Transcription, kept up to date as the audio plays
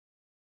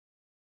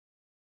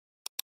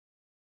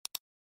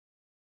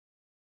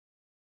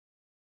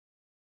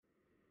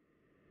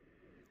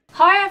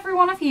Hi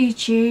everyone of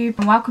YouTube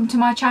and welcome to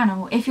my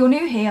channel. If you're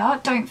new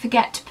here, don't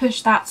forget to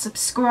push that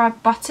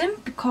subscribe button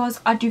because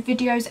I do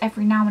videos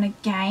every now and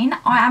again.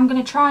 I am going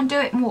to try and do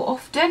it more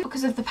often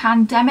because of the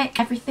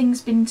pandemic.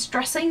 Everything's been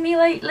stressing me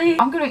lately.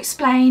 I'm going to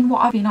explain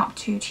what I've been up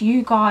to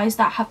you guys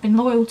that have been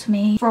loyal to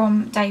me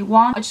from day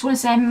one. I just want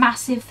to say a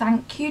massive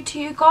thank you to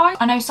you guys.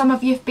 I know some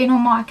of you have been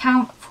on my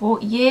account for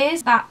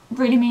years. That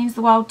really means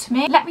the world to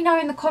me. Let me know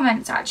in the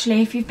comments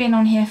actually if you've been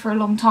on here for a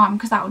long time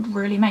because that would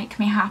really make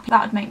me happy.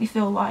 That would make me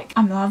feel like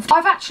I'm loved.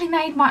 I've actually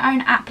made my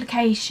own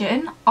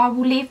application. I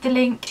will leave the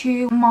link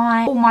to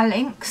all my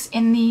links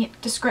in the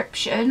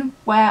description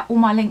where all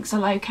my links are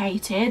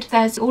located.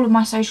 There's all of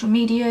my social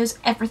medias,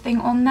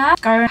 everything on there.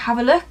 Go and have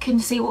a look and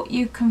see what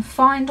you can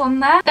find on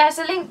there. There's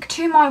a link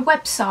to my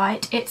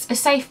website. It's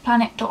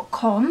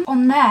asafeplanet.com.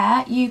 On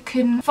there you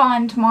can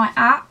find my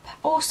app,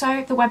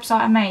 also the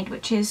website I made,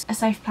 which is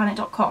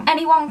asafeplanet.com.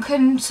 Anyone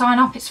can sign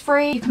up, it's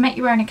free. You can make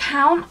your own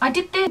account. I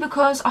did this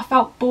because I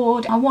felt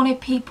bored. I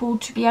wanted people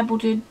to be able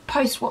to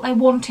post what they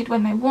wanted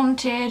when they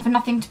wanted, for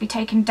nothing to be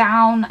taken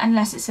down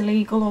unless it's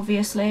illegal,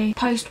 obviously.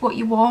 Post what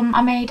you want.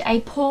 I made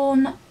a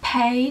porn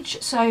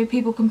page so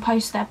people can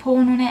post their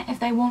porn on it if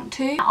they want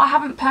to. I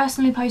haven't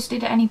personally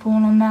posted any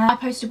porn on there. I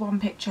posted one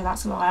picture,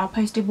 that's a lie. I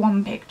posted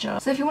one picture.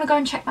 So if you want to go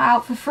and check that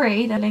out for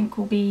free, the link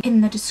will be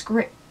in the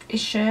description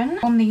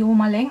on all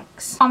my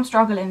links. I'm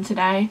struggling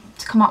today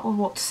to come up with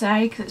what to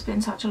say because it's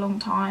been such a long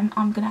time.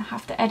 I'm gonna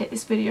have to edit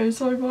this video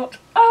so much.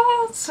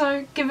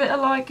 So give it a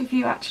like if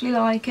you actually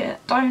like it.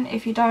 Don't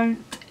if you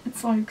don't.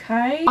 It's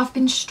okay. I've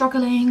been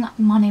struggling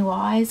money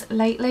wise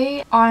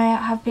lately. I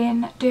have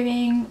been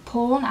doing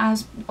porn,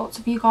 as lots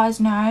of you guys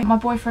know. My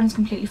boyfriend's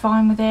completely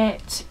fine with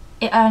it.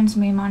 It earns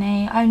me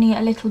money, only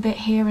a little bit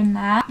here and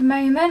there. At the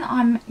moment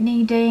I'm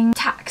needing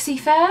taxi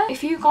fare.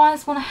 If you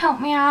guys want to help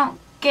me out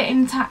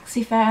getting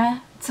taxi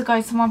fare to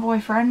go to my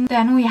boyfriend,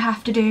 then all you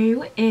have to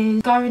do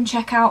is go and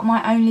check out my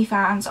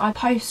OnlyFans. I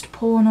post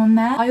porn on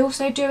there. I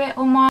also do it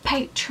on my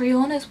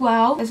Patreon as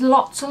well. There's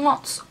lots and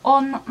lots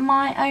on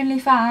my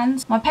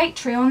OnlyFans. My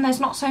Patreon,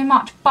 there's not so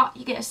much, but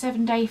you get a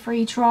 7-day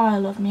free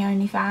trial of my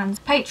OnlyFans.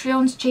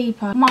 Patreon's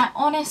cheaper. My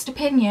honest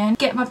opinion,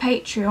 get my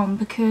Patreon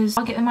because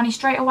I get the money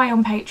straight away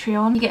on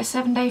Patreon. You get a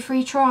 7-day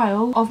free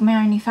trial of my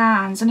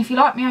OnlyFans. And if you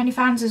like my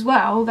OnlyFans as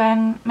well,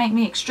 then make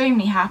me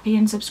extremely happy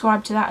and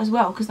subscribe to that as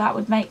well because that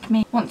would make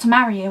me want to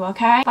marry you,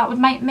 okay? That would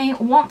make me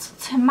want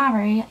to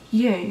marry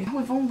you.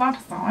 With all that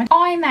aside,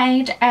 I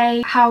made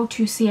a how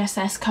to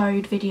CSS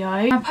code video.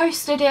 I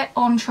posted it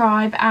on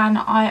Tribe and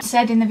I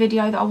said in the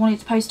video that I wanted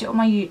to post it on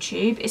my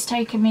YouTube. It's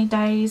taken me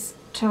days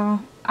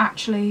to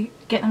actually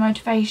get the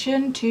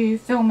motivation to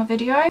film a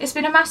video. It's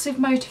been a massive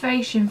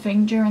motivation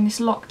thing during this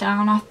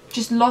lockdown. I've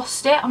just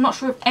lost it. I'm not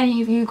sure if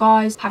any of you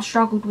guys have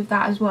struggled with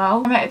that as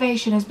well. My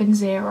motivation has been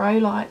zero,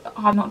 like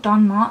I've not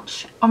done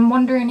much. I'm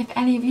wondering if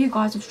any of you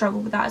guys have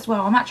struggled with that as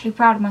well. I'm actually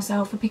proud of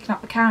myself for picking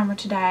up the camera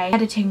today,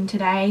 editing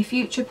today.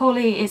 Future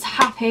Polly is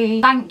happy.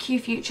 Thank you,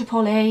 Future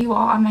Polly. You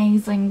are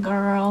amazing,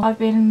 girl. I've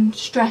been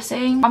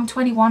stressing. I'm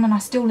 21 and I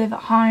still live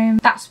at home.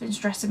 That's been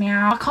stressing me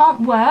out. I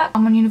can't work.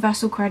 I'm on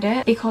universal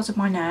credit because of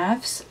my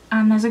nerves.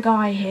 And there's a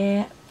guy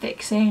here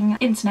fixing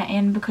internet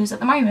in because at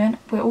the moment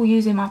we're all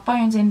using my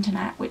phone's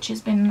internet, which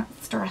has been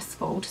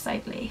stressful to say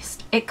the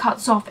least. It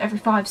cuts off every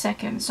 5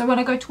 seconds, so when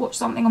I go to watch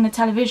something on the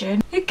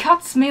television it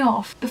cuts me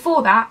off.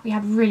 Before that we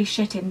had really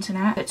shit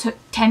internet that took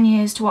 10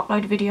 years to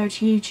upload a video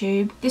to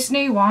YouTube. This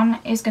new one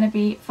is going to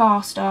be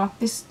faster.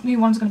 This new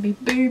one's going to be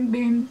boom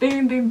boom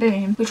boom boom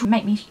boom, which will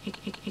make me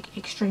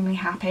extremely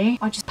happy.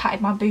 I just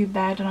patted my boob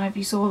there, I don't know if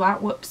you saw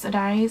that. Whoops a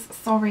days,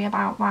 sorry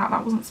about that.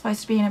 That wasn't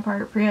supposed to be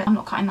inappropriate. I'm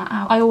not cutting that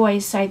out. I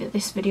always say that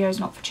this video is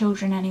not for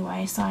children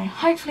anyway, so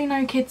hopefully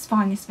no kids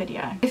find this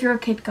video. If you're a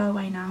kid, go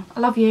away now. I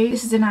love you.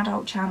 This is an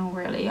adult channel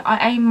really.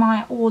 I aim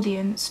my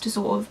audience to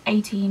sort of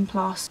 18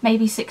 plus,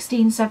 maybe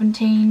 16,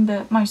 17,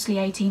 but mostly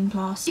 18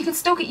 plus. You can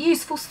still get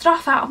useful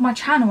stuff out of my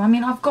channel. I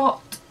mean, I've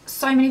got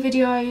so many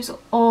videos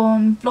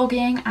on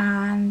vlogging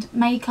and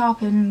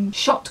makeup and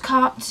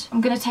shortcut.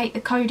 I'm going to take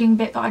the coding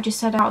bit that I just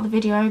said out of the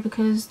video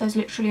because there's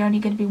literally only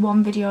going to be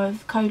one video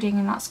of coding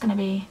and that's going to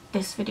be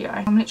this video.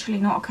 I'm literally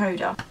not a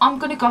coder. I'm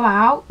going to go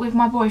out with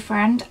my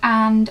boyfriend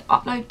and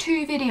upload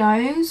 2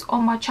 videos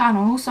on my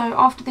channel. So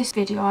after this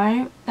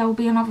video there will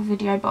be another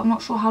video, but I'm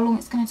not sure how long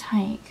it's going to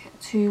take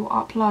to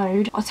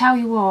upload. I'll tell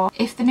you what,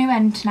 if the new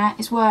internet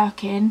is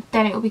working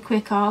then it will be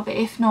quicker, but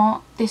if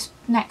not, this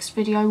next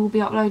video will be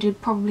uploaded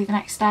probably the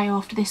next day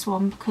after this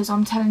one because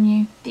I'm telling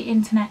you the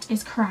internet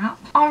is crap.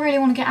 I really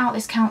want to get out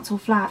this council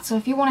flat, so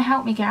if you want to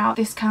help me get out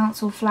this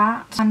council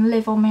flat and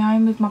live on my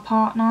own with my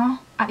partner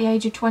at the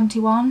age of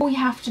 21, all you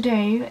have to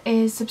do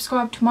is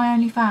subscribe to my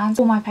OnlyFans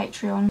or my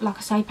Patreon. Like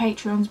I say,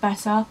 Patreon's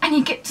better and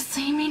you get to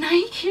see me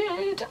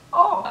naked.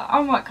 Oh,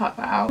 I might cut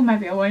that out, or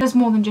maybe I won't. There's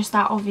more than just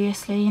that,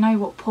 obviously. You know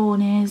what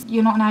porn is.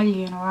 You're not an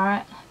alien,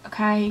 alright?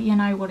 Okay, you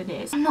know what it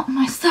is. I'm not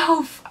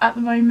myself at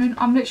the moment.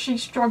 I'm literally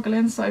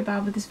struggling so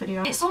bad with this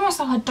video. It's almost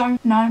like I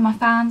don't know my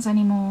fans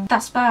anymore.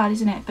 That's bad,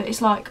 isn't it? But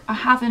it's like I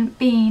haven't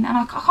been, and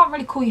I can't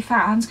really call you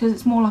fans because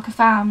it's more like a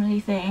family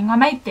thing. I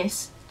made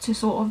this to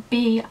sort of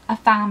be a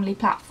family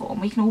platform.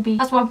 We can all be,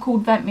 that's why I'm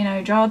called Vent Me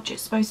No Judge.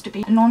 It's supposed to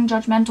be a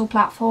non-judgmental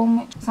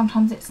platform.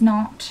 Sometimes it's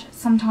not.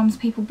 Sometimes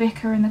people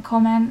bicker in the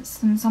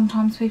comments and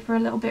sometimes people are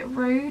a little bit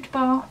rude,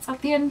 but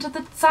at the end of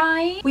the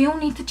day, we all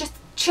need to just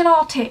chill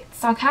our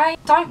tits, okay?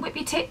 Don't whip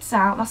your tits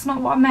out, that's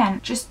not what I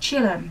meant. Just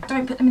chill them.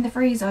 Don't put them in the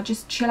freezer,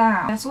 just chill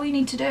out. That's all you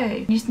need to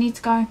do. You just need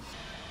to go...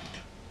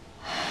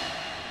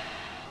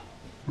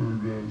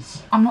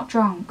 I'm not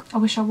drunk. I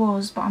wish I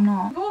was, but I'm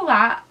not. With all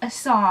that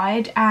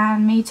aside,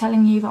 and me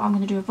telling you that I'm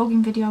going to do a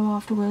vlogging video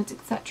afterwards,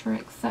 etc,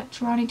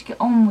 etc, I need to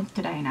get on with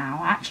today now.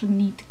 I actually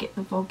need to get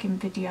the vlogging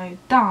video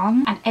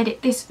done and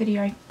edit this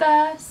video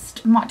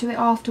first. I might do it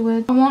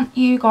afterwards. I want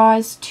you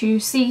guys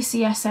to see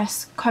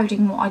CSS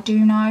coding, what I do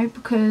know,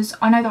 because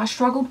I know that I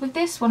struggled with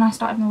this when I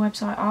started my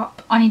website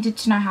up. I needed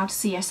to know how to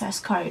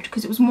CSS code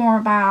because it was more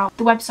about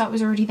the website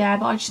was already there,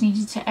 but I just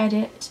needed to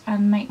edit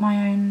and make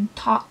my own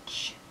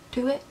touch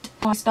to it.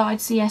 I started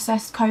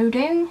CSS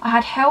coding. I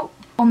had help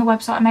on the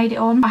website I made it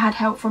on. I had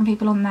help from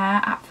people on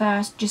there at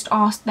first, just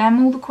asked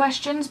them all the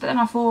questions, but then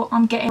I thought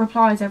I'm getting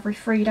replies every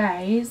 3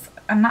 days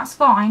and that's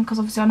fine because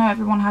obviously I know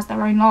everyone has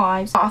their own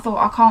lives, but I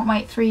thought I can't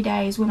wait 3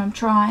 days when I'm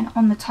trying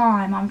on the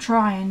time I'm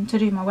trying to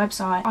do my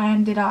website. I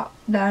ended up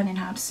learning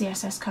how to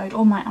CSS code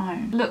on my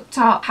own. Looked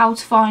up how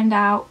to find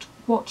out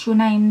what your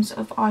names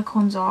of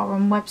icons are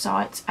on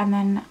websites, and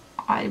then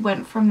I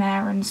went from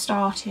there and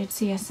started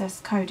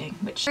CSS coding,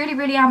 which is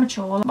really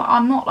amateur, but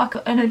I'm not like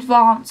an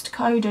advanced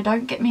coder,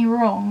 don't get me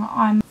wrong.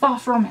 I'm far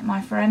from it,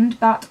 my friend,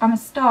 but I'm a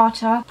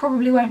starter.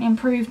 Probably won't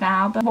improve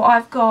now, but what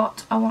I've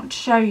got I want to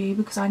show you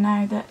because I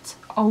know that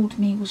old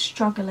me was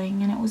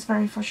struggling and it was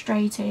very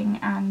frustrating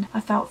and I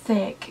felt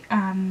thick,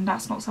 and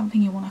that's not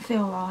something you want to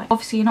feel like.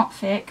 Obviously you're not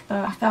thick,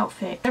 but I felt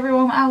thick.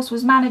 Everyone else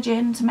was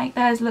managing to make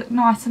theirs look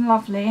nice and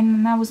lovely, and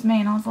then there was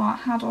me and I was like,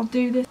 how do I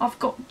do this? I've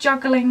got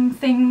juggling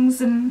things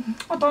and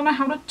I don't know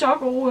how to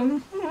juggle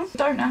and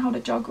don't know how to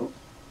juggle.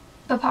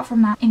 But apart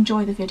from that,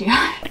 enjoy the video.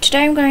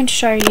 Today I'm going to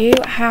show you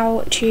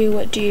how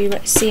to do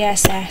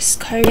CSS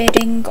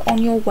coding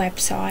on your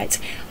website.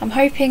 I'm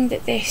hoping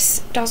that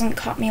this doesn't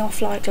cut me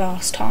off like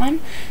last time,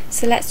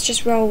 so let's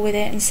just roll with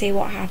it and see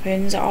what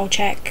happens. I'll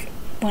check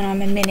when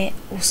I'm a minute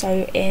or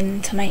so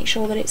in to make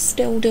sure that it's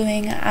still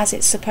doing as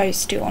it's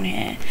supposed to on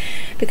here,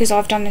 because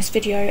I've done this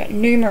video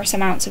numerous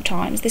amounts of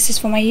times. This is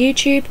for my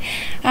YouTube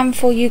and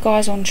for you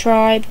guys on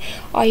Tribe.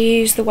 I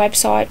use the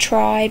website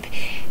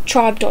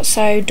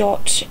tribe.so.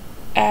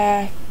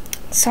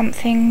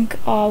 Something.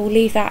 I'll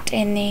leave that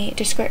in the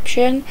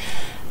description,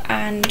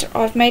 and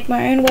I've made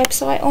my own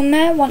website on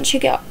there. Once you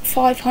get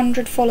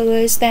 500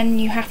 followers, then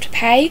you have to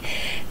pay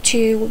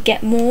to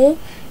get more,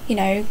 you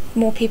know,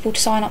 more people to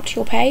sign up to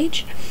your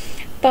page,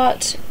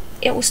 but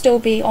it will still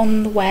be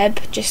on the web,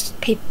 just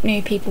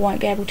new people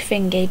won't be able to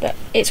thingy. But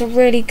it's a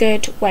really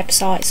good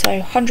website, so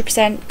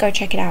 100% go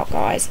check it out,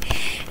 guys.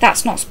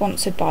 That's not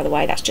sponsored, by the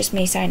way, that's just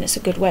me saying it's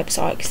a good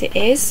website because it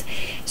is.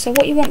 So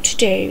what you want to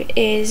do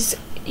is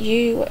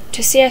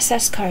to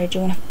CSS code,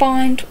 you want to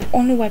find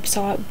on the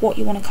website what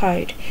you want to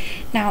code.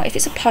 Now if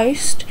it's a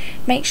post,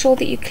 make sure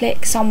that you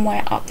click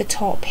somewhere up the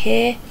top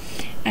here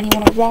and you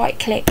want to right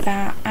click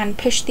that and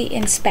push the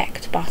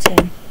inspect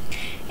button.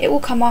 It will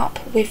come up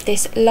with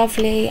this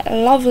lovely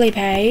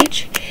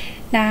page.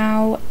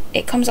 Now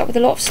it comes up with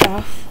a lot of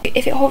stuff.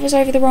 If it hovers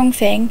over the wrong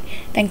thing,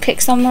 then click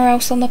somewhere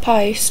else on the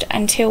post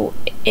until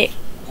it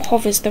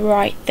hovers the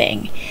right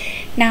thing.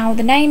 Now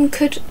the name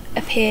could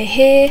appear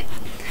here,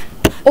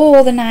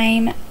 or the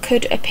name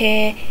could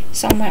appear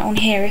somewhere on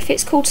here. If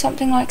it's called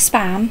something like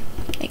spam,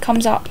 it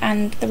comes up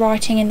and the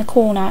writing in the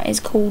corner is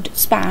called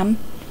spam,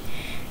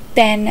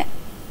 then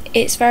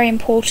it's very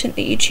important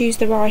that you choose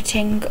the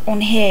writing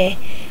on here,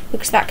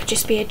 because that could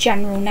just be a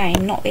general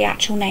name, not the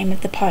actual name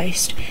of the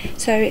post.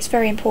 So it's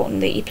very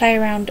important that you play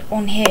around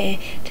on here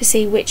to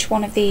see which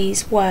one of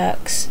these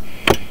works,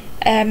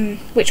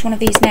 which one of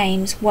these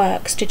names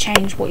works to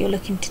change what you're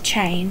looking to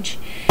change.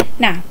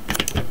 Now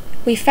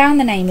we found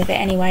the name of it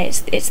anyway.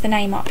 It's the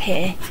name up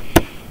here.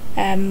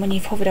 When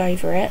you've hovered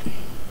over it,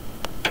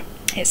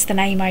 it's the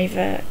name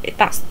over.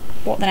 That's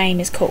what the name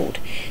is called.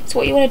 So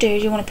what you want to do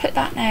is you want to put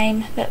that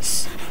name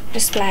that's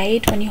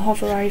displayed when you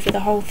hover over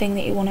the whole thing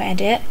that you want to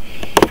edit,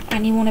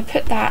 and you want to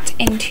put that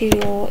into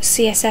your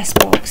CSS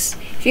box.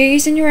 If you're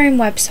using your own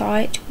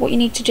website, what you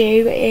need to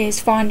do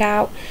is find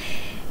out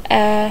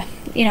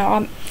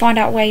find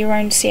out where your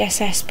own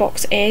CSS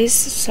box is,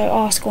 so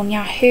ask on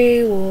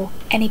Yahoo or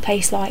any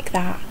place like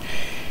that.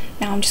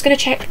 Now I'm just going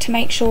to check to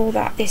make sure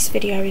that this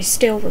video is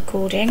still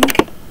recording.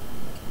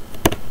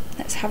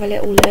 Let's have a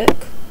little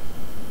look.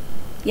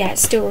 Yeah,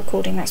 it's still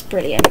recording, that's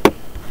brilliant.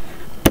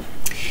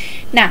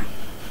 Now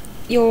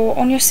you're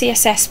on your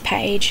CSS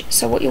page,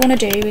 so what you want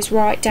to do is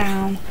write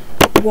down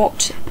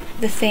what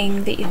the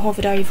thing that you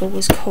hovered over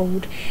was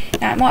called.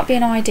 Now it might be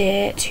an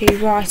idea to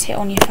write it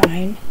on your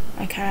phone,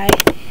 okay?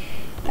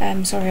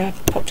 Sorry, I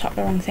popped up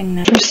the wrong thing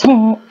there.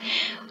 So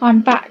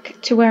I'm back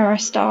to where I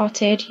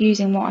started,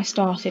 using what I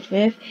started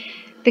with,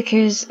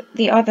 because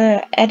the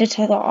other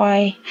editor that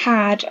I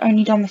had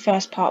only done the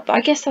first part, but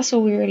I guess that's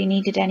all we really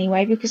needed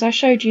anyway, because I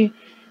showed you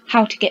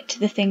how to get to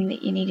the thing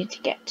that you needed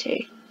to get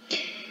to.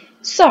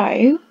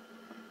 So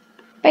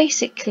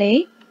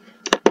basically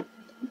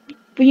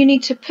you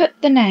need to put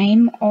the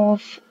name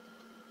of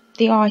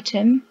the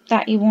item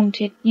that you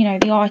wanted, you know,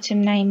 the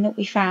item name that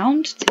we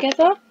found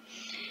together,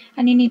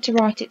 and you need to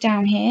write it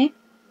down here,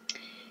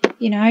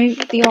 you know,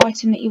 the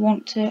item that you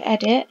want to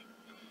edit.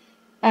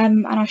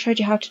 And I showed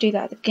you how to do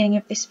that at the beginning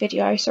of this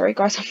video. Sorry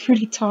guys, I'm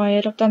really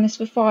tired. I've done this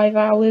for 5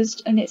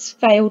 hours and it's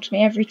failed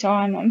me every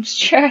time. I'm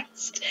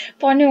stressed,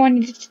 but I knew I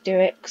needed to do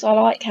it because I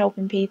like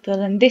helping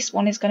people, and this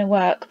one is going to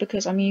work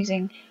because I'm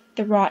using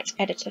the right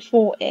editor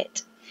for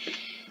it.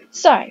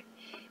 So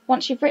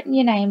once you've written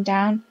your name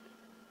down,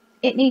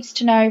 it needs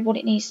to know what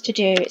it needs to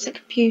do. It's a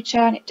computer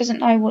and it doesn't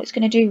know what it's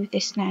going to do with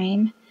this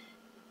name.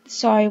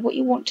 So what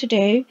you want to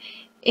do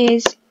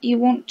is you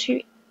want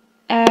to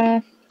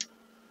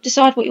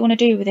decide what you want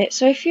to do with it.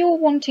 So if you're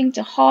wanting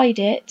to hide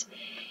it,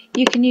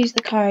 you can use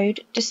the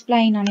code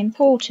displaying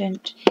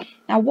unimportant.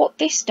 Now what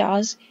this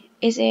does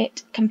is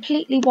it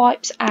completely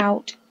wipes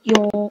out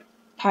your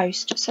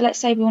post. So let's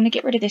say we want to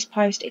get rid of this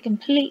post, it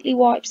completely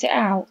wipes it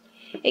out.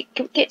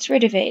 It gets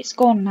rid of it, it's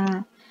gone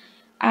now.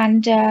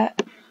 And at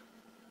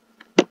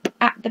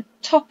the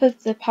top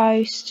of the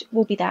post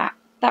will be that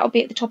will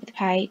be at the top of the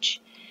page.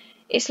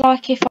 It's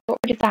like if I got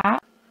rid of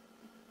that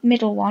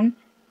middle one,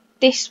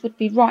 this would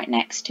be right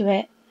next to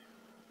it.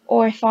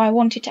 Or if I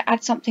wanted to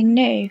add something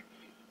new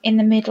in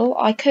the middle,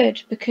 I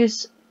could,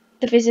 because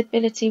the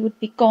visibility would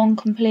be gone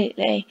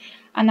completely,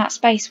 and that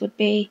space would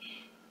be,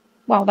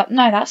 well,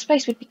 that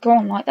space would be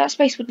gone. Like, that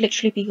space would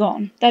literally be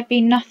gone. There'd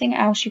be nothing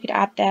else you could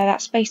add there.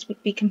 That space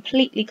would be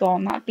completely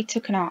gone. That would be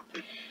taken up.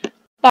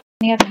 But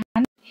on the other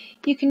hand,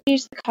 you can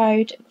use the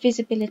code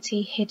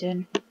visibility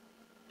hidden.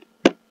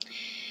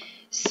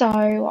 So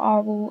I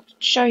will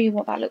show you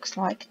what that looks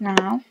like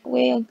now.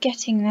 We're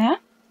getting there,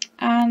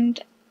 and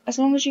as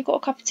long as you've got a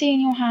cup of tea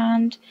in your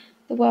hand,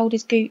 the world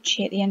is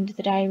Gucci at the end of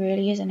the day,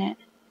 really, isn't it?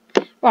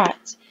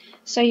 Right,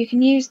 so you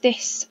can use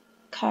this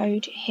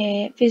code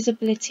here,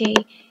 visibility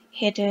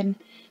hidden.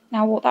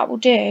 Now what that will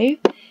do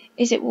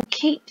is it will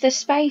keep the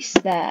space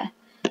there.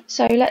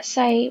 So let's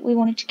say we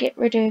wanted to get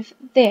rid of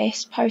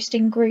this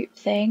posting group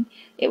thing.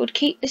 It would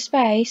keep the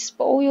space,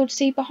 but all you'd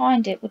see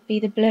behind it would be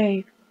the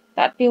blue.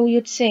 That'd be all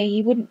you'd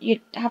see.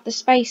 You'd have the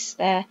space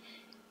there,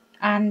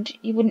 and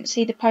you wouldn't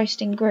see the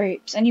posting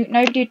groups, and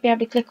nobody would be able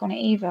to click on it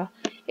either.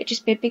 It'd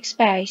just be a big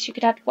space. You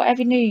could add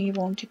whatever new you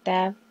wanted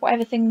there,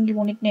 whatever thing you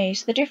wanted new.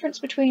 So the difference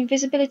between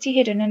visibility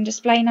hidden and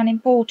displaying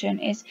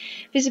unimportant is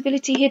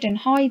visibility hidden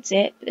hides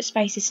it, but the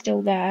space is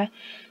still there,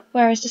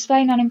 whereas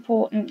displaying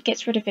unimportant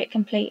gets rid of it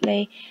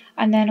completely,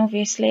 and then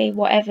obviously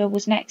whatever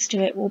was next to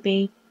it will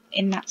be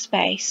in that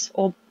space,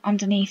 or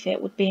underneath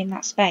it would be in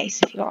that space,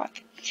 if you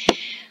like.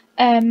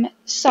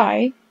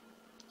 So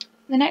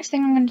the next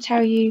thing I'm going to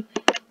tell you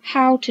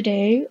how to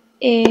do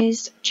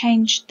is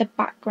change the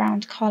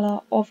background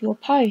colour of your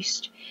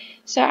post.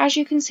 So as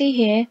you can see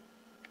here,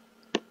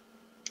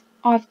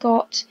 I've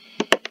got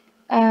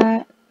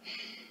it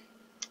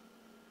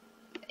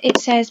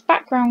says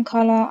background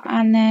colour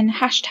and then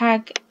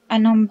hashtag a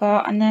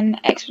number and then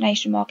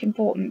exclamation mark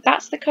important.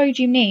 That's the code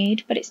you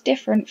need, but it's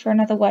different for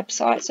another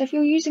website. So if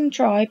you're using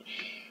Tribe,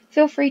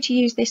 feel free to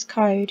use this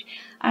code.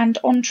 And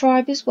on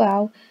Tribe as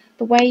well,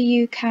 the way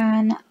you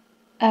can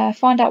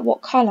find out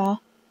what colour,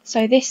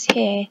 so this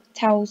here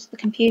tells the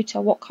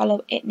computer what colour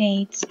it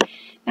needs.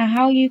 Now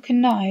how you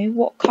can know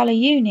what colour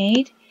you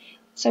need,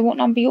 so what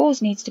number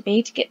yours needs to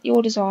be to get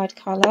your desired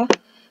colour,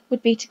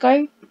 would be to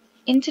go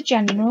into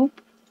General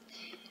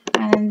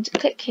and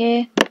click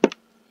here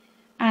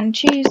and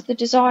choose the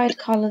desired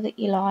colour that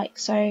you like.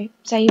 So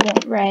say you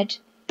want red,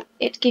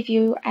 it'd give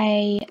you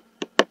a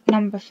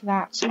number for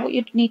that. So what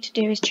you'd need to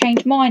do is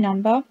change my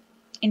number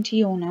into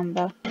your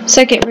number.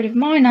 So get rid of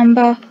my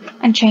number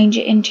and change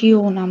it into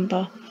your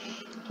number,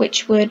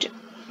 which would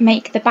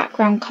make the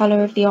background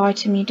colour of the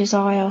item you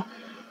desire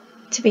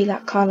to be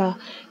that colour.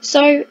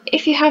 So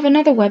if you have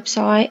another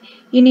website,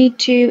 you need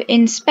to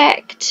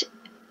inspect,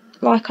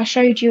 like I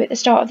showed you at the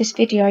start of this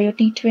video, you'd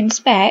need to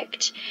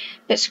inspect,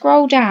 but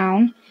scroll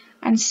down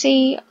and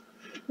see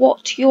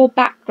what your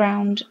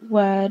background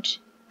word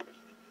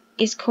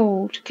is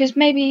called, because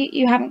maybe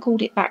you haven't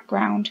called it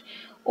background,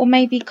 or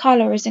maybe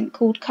colour isn't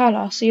called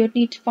colour, so you'd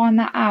need to find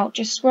that out.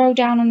 Just scroll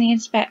down on the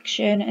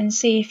inspection and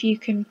see if you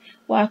can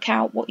work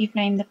out what you've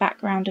named the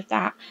background of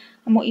that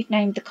and what you've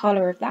named the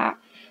colour of that.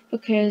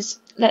 Because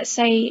let's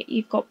say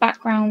you've got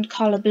background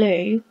colour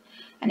blue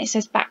and it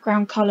says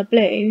background colour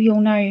blue,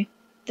 you'll know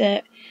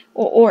that,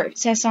 or it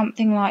says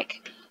something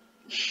like,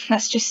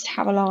 let's just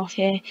have a laugh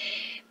here,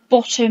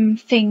 bottom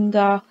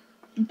finger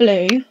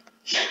blue.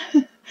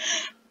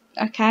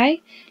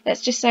 Okay,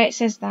 let's just say it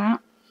says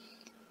that.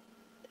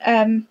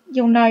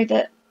 You'll know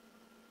that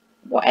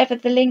whatever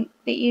the link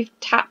that you've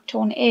tapped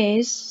on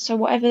is, so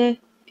whatever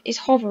is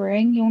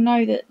hovering, you'll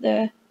know that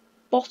the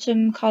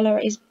bottom colour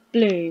is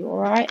blue,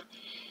 alright?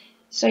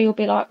 So you'll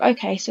be like,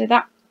 okay, so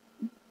that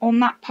on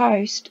that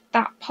post,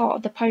 that part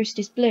of the post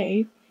is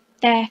blue,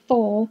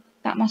 therefore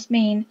that must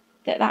mean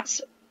that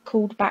that's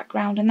called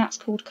background, and that's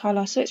called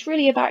colour. So it's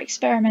really about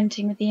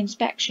experimenting with the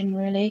inspection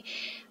really,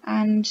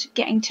 and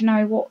getting to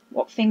know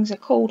what things are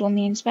called on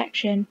the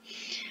inspection.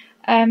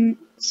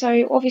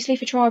 So obviously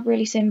for tribe,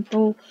 really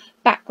simple,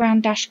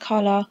 background dash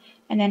colour,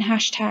 and then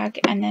hashtag,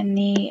 and then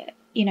the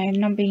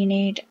number you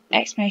need,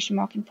 exclamation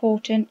mark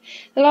important.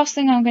 The last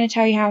thing I'm going to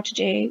tell you how to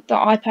do,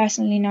 that I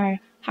personally know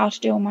how to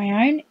do on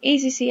my own,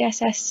 easy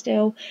CSS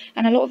still,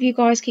 and a lot of you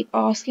guys keep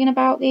asking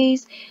about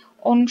these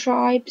on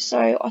Tribe,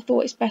 so I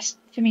thought it's best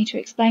for me to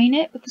explain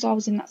it, because I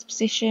was in that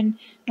position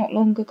not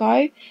long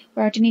ago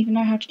where I didn't even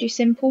know how to do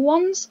simple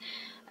ones.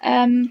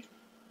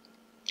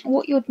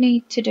 What you'd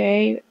need to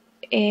do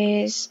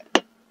is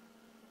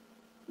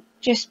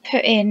just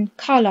put in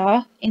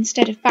colour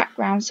instead of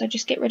background, so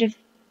just get rid of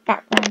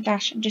background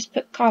dash and just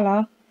put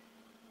colour,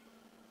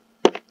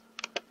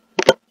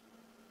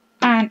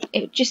 and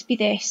it would just be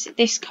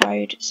this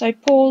code. So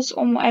pause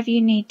on whatever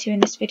you need to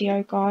in this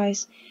video,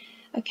 guys.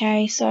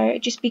 Okay, so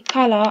it'd just be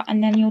colour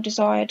and then your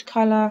desired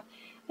colour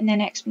and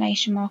then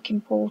exclamation mark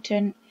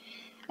important,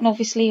 and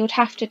obviously you'd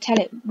have to tell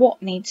it what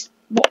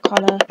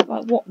colour,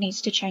 like what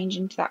needs to change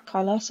into that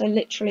colour. So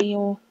literally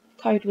your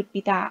code would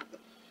be that,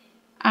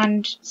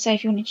 and say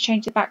if you wanted to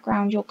change the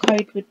background, your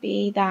code would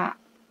be that.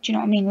 Do you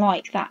know what I mean?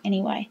 Like that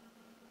anyway.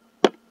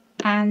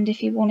 And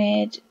if you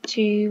wanted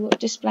to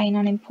display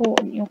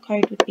unimportant, your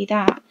code would be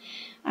that,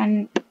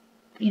 and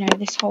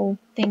this whole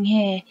thing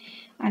here.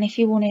 And if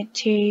you wanted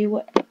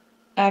to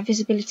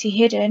visibility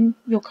hidden,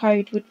 your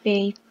code would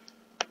be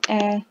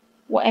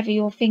whatever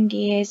your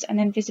thingy is, and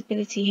then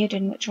visibility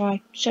hidden, which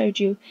I showed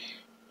you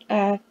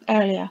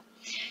earlier.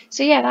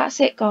 So yeah,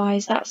 that's it,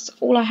 guys. That's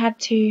all I had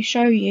to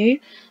show you.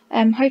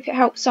 Hope it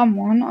helped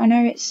someone. I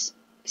know it's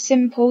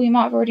simple, you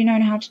might have already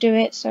known how to do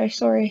it, so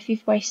sorry if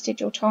you've wasted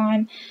your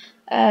time.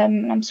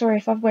 I'm sorry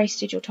if I've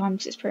wasted your time,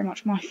 because it's pretty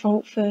much my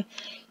fault for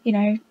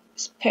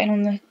putting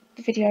on the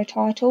video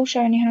title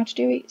showing you how to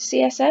do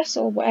CSS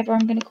or whatever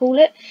I'm going to call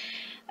it.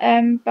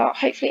 But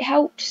hopefully it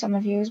helped some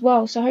of you as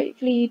well, so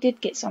hopefully you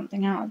did get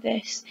something out of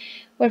this,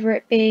 whether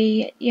it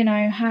be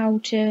how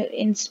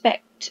to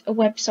inspect a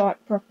website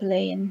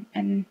properly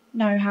and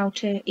know how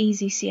to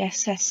easy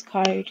CSS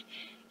code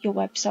your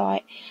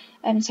website.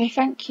 So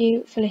thank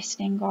you for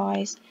listening,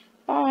 guys.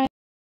 Bye.